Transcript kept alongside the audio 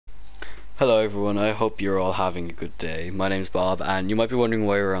Hello everyone, I hope you're all having a good day. My name's Bob, and you might be wondering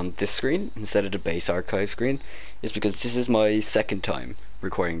why we're on this screen instead of the base archive screen. It's because this is my second time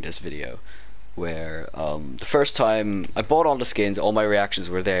recording this video, where the first time I bought all the skins, all my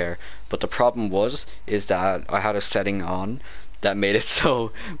reactions were there, but the problem is that I had a setting on that made it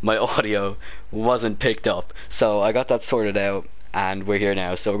so my audio wasn't picked up. So I got that sorted out, and we're here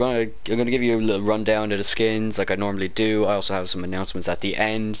now. So I'm gonna give you a little rundown of the skins like I normally do. I also have some announcements at the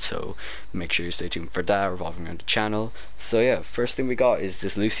end, so make sure you stay tuned for that, revolving around the channel. So yeah, first thing we got is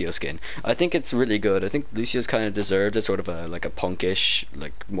this Lucio skin. I think it's really good. I think Lucio's kind of deserved a sort of a punkish,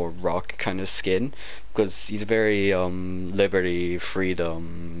 like more rock kind of skin, because he's a very liberty,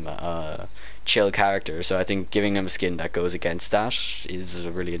 freedom, chill character. So I think giving him a skin that goes against that is a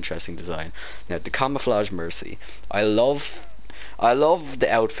really interesting design. Now the camouflage Mercy, I love the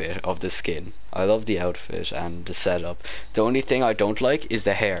outfit of the skin. I love the outfit and the setup. The only thing I don't like is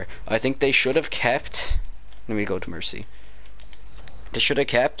the hair. I think they should have kept... Let me go to Mercy. They should have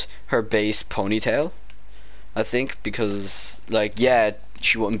kept her base ponytail, I think, because, like, yeah,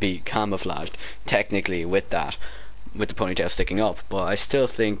 she wouldn't be camouflaged, technically, with that, with the ponytail sticking up, but I still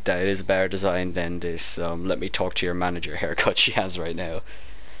think that it is a better design than this, let me talk to your manager haircut she has right now.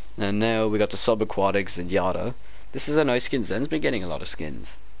 And now we got the subaquatics and Yada. This is a nice skin. Zen's been getting a lot of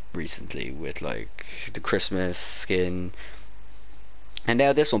skins recently with like the Christmas skin and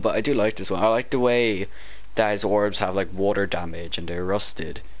now this one, but I do like this one. I like the way that his orbs have like water damage and they're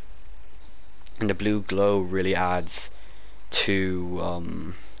rusted, and the blue glow really adds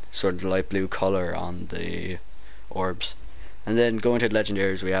to sort of the light blue color on the orbs. And then going to the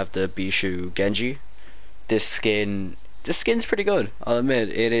legendaries, we have the Bishu Genji. This skin's pretty good, I'll admit.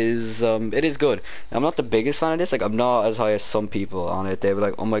 It is good. I'm not the biggest fan of this. Like, I'm not as high as some people on it. They were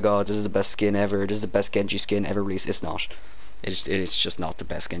like, oh my god, this is the best skin ever, this is the best Genji skin ever released. It's not. It's just not the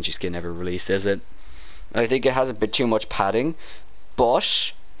best Genji skin ever released, is it? I think it has a bit too much padding,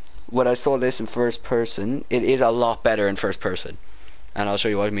 but when I saw this in first person, it is a lot better in first person, and I'll show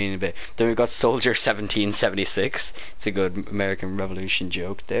you what I mean in a bit. Then we've got Soldier 1776. It's a good American Revolution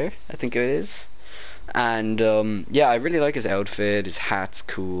joke there, I think it is. And yeah, I really like his outfit. His hat's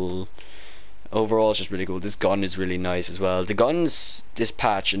cool. Overall, it's just really cool. This gun is really nice as well. The guns this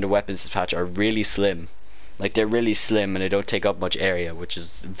patch and the weapons this patch are really slim. Like, they're really slim and they don't take up much area, which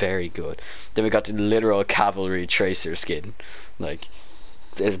is very good. Then we got the literal cavalry tracer skin. Like,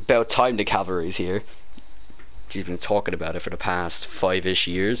 it's about time the cavalry's here. She's been talking about it for the past 5-ish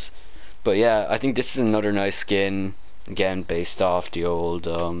years. But yeah, I think this is another nice skin. Again, based off the old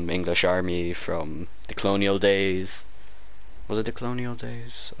English army from the colonial days. Was it the colonial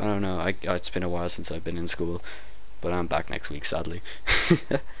days? I don't know. It's been a while since I've been in school, but I'm back next week, sadly.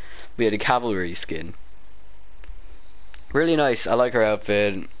 We had a cavalry skin. Really nice. I like her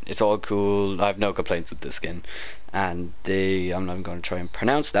outfit. It's all cool. I have no complaints with this skin. And I'm not going to try and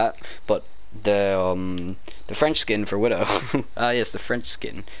pronounce that, but the French skin for Widow. Yes, the French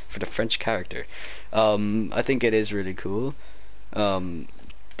skin for the French character. I think it is really cool.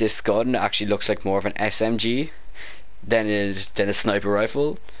 This gun actually looks like more of an SMG than a sniper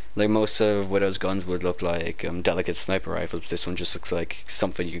rifle. Like, most of Widow's guns would look like delicate sniper rifles. This one just looks like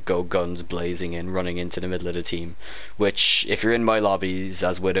something you could go guns blazing in, running into the middle of the team, which if you're in my lobbies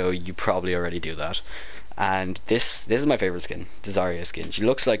as Widow, you probably already do that. And this is my favorite skin, the Zarya skin. She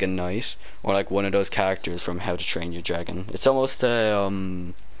looks like a knight, or like one of those characters from How to Train Your Dragon. It's almost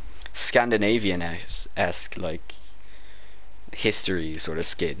a Scandinavian-esque, like, history sort of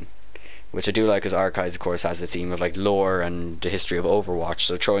skin, which I do like, because Archives of course has the theme of like lore and the history of Overwatch,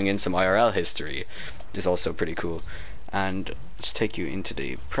 so throwing in some IRL history is also pretty cool. And let's take you into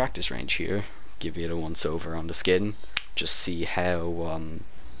the practice range here, give you the once over on the skin, just see how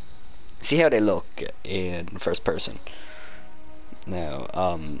they look in first person. Now,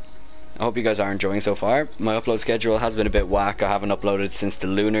 I hope you guys are enjoying so far. My upload schedule has been a bit whack. I haven't uploaded since the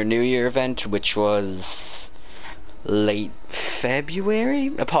Lunar New Year event, which was late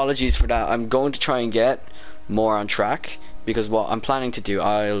February. Apologies for that. I'm going to try and get more on track, because what I'm planning to do,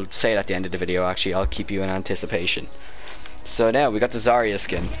 I'll say it at the end of the video actually, I'll keep you in anticipation. So now we got the Zarya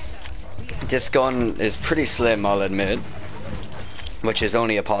skin. This gun is pretty slim, I'll admit, which is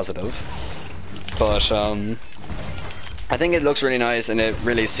only a positive, but I think it looks really nice and it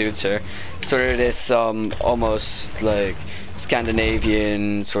really suits her. Sort of this almost like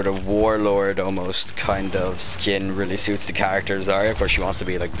Scandinavian sort of warlord almost kind of skin really suits the character Zarya. Of course, she wants to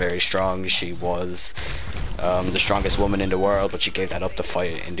be like very strong. She was the strongest woman in the world, but she gave that up to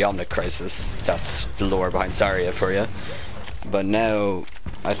fight in the Omnic Crisis. That's the lore behind Zarya for you. But now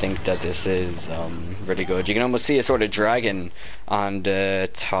I think that this is really good. You can almost see a sort of dragon on the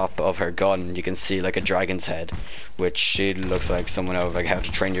top of her gun. You can see like a dragon's head, which she looks like someone out of like How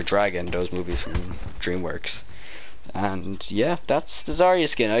to Train Your Dragon, those movies from DreamWorks. And yeah, that's the Zarya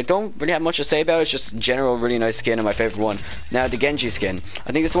skin. I don't really have much to say about it. It's just general really nice skin and my favorite one. Now the Genji skin.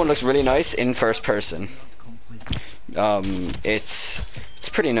 I think this one looks really nice in first person. It's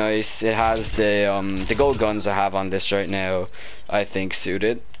pretty nice. It has the gold guns I have on this right now. I think suit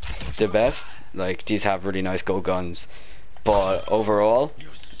it the best. Like these have really nice gold guns, but overall,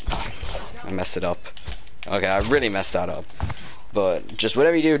 I messed it up. Okay, I really messed that up. But just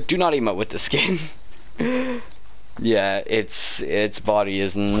whatever you do not emote with the skin. Yeah, its body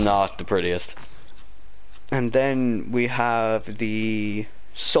is not the prettiest. And then we have the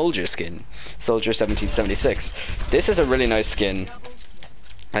Soldier skin, Soldier 1776. This is a really nice skin.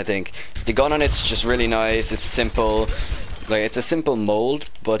 I think the gun on it's just really nice. It's simple, like it's a simple mold,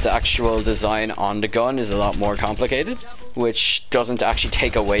 but the actual design on the gun is a lot more complicated, which doesn't actually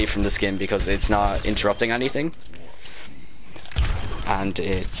take away from the skin because it's not interrupting anything. And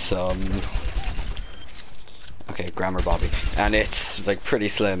it's okay, grammar Bobby, and it's like pretty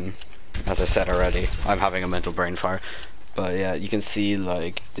slim, as I said already. I'm having a mental brain fire. But yeah, you can see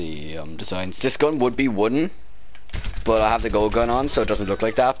like the designs. This gun would be wooden, but I have the gold gun on, so it doesn't look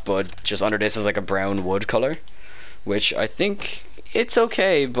like that. But just under this is like a brown wood color, which I think it's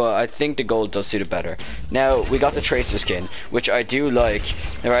okay, but I think the gold does suit it better. Now we got the Tracer skin, which I do like.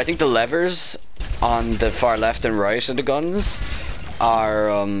 Now I think the levers on the far left and right of the guns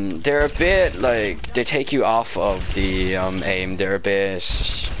are they're a bit like they take you off of the aim. They're a bit,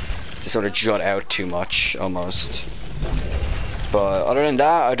 they sort of jut out too much almost. But other than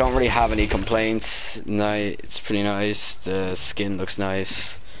that, I don't really have any complaints. It's pretty nice. The skin looks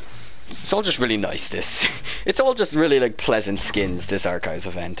nice. It's all just really nice, this. It's all just really like pleasant skins, this Archives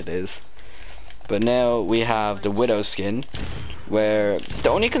event it is. But now we have the Widow skin, where the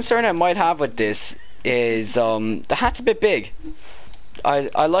only concern I might have with this is the hat's a bit big.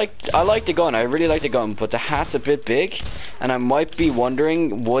 I like the gun. I really like the gun, but the hat's a bit big, and I might be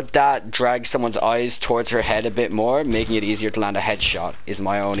wondering, would that drag someone's eyes towards her head a bit more, making it easier to land a headshot? Is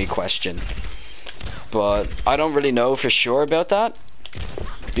my only question. But I don't really know for sure about that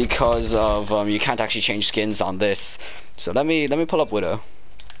because of you can't actually change skins on this. So let me pull up Widow.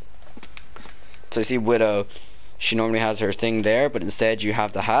 So you see Widow, she normally has her thing there, but instead you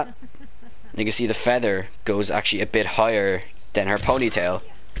have the hat. You can see the feather goes actually a bit higher than her ponytail,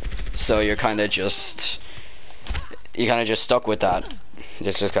 so you're kind of just stuck with that.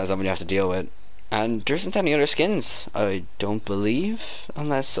 It's just kind of something you have to deal with. And there isn't any other skins, I don't believe,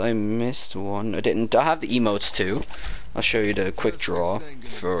 unless I missed one. I have the emotes too. I'll show you the quick draw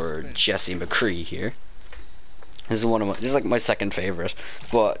for Jesse McCree here. This is like my second favorite,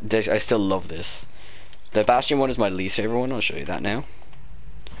 but I still love this. The Bastion one is my least favorite one. I'll show you that now.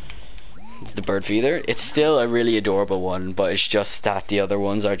 It's the bird feeder. It's still a really adorable one, but it's just that the other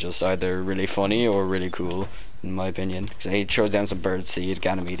ones are just either really funny or really cool, in my opinion. Because he throws down some bird seed,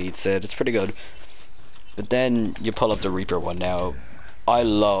 Ganymede eats it. It's pretty good. But then you pull up the Reaper one now. I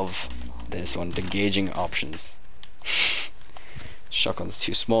love this one, the gauging options. Shotgun's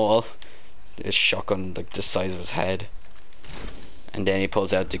too small. This shotgun like the size of his head. And then he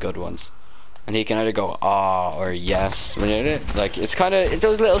pulls out the good ones. And he can either go ah or yes. Like it's kind of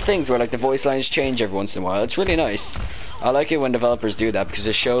those little things where like the voice lines change every once in a while. It's really nice. I like it when developers do that because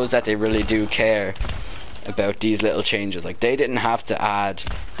it shows that they really do care about these little changes. Like they didn't have to add,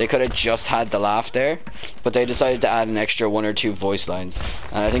 they could have just had the laugh there, but they decided to add an extra 1 or 2 voice lines,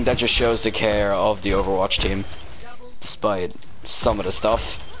 and I think that just shows the care of the Overwatch team, despite some of the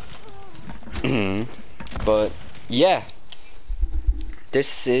stuff. But yeah,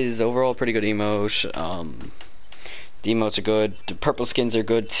 this is overall pretty good emote. The emotes are good. The purple skins are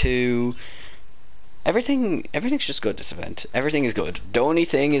good too. Everything's just good this event. Everything is good. The only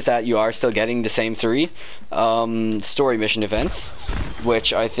thing is that you are still getting the same 3 story mission events,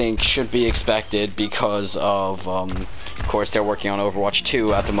 which I think should be expected because of course they're working on Overwatch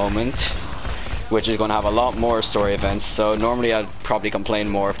 2 at the moment, which is going to have a lot more story events. So normally I'd probably complain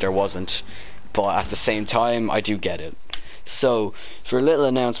more if there wasn't, but at the same time I do get it. So for a little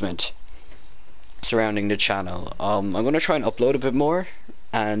announcement surrounding the channel, I'm going to try and upload a bit more,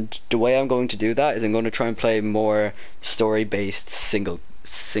 and the way I'm going to do that is I'm going to try and play more story based single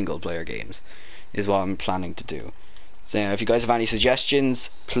player games is what I'm planning to do. So if you guys have any suggestions,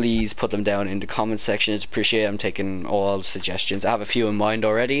 please put them down in the comment section. It's appreciated. I'm taking all suggestions. I have a few in mind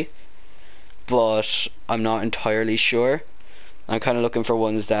already, but I'm not entirely sure. I'm kind of looking for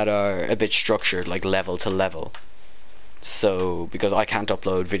ones that are a bit structured, like level to level. So because I can't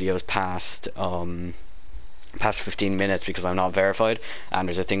upload videos past 15 minutes because I'm not verified, and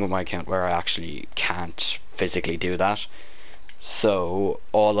there's a thing with my account where I actually can't physically do that. So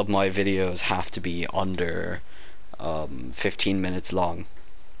all of my videos have to be under 15 minutes long.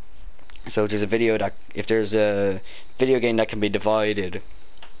 So if there's a video game that can be divided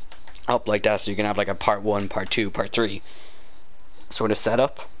up like that, so you can have like a part 1, part 2, part 3 sort of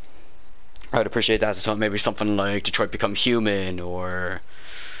setup, I'd appreciate that. So maybe something like Detroit Become Human, or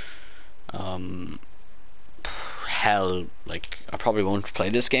hell, like, I probably won't play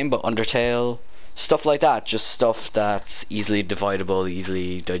this game, but Undertale, stuff like that. Just stuff that's easily dividable,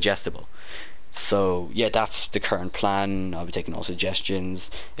 easily digestible. So yeah, that's the current plan. I'll be taking all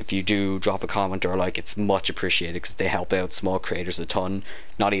suggestions. If you do drop a comment or like, it's much appreciated because they help out small creators a ton,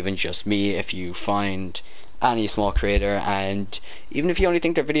 not even just me. If you find any small creator, and even if you only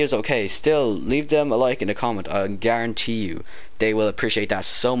think their video is okay, still leave them a like and a comment. I guarantee you they will appreciate that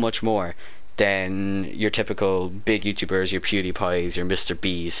so much more than your typical big YouTubers, your PewDiePies, your Mr.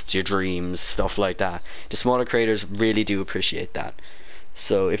 Beasts, your Dreams, stuff like that. The smaller creators really do appreciate that.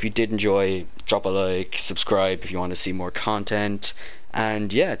 So if you did enjoy, drop a like, subscribe if you want to see more content,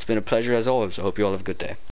 and yeah, it's been a pleasure as always. I hope you all have a good day.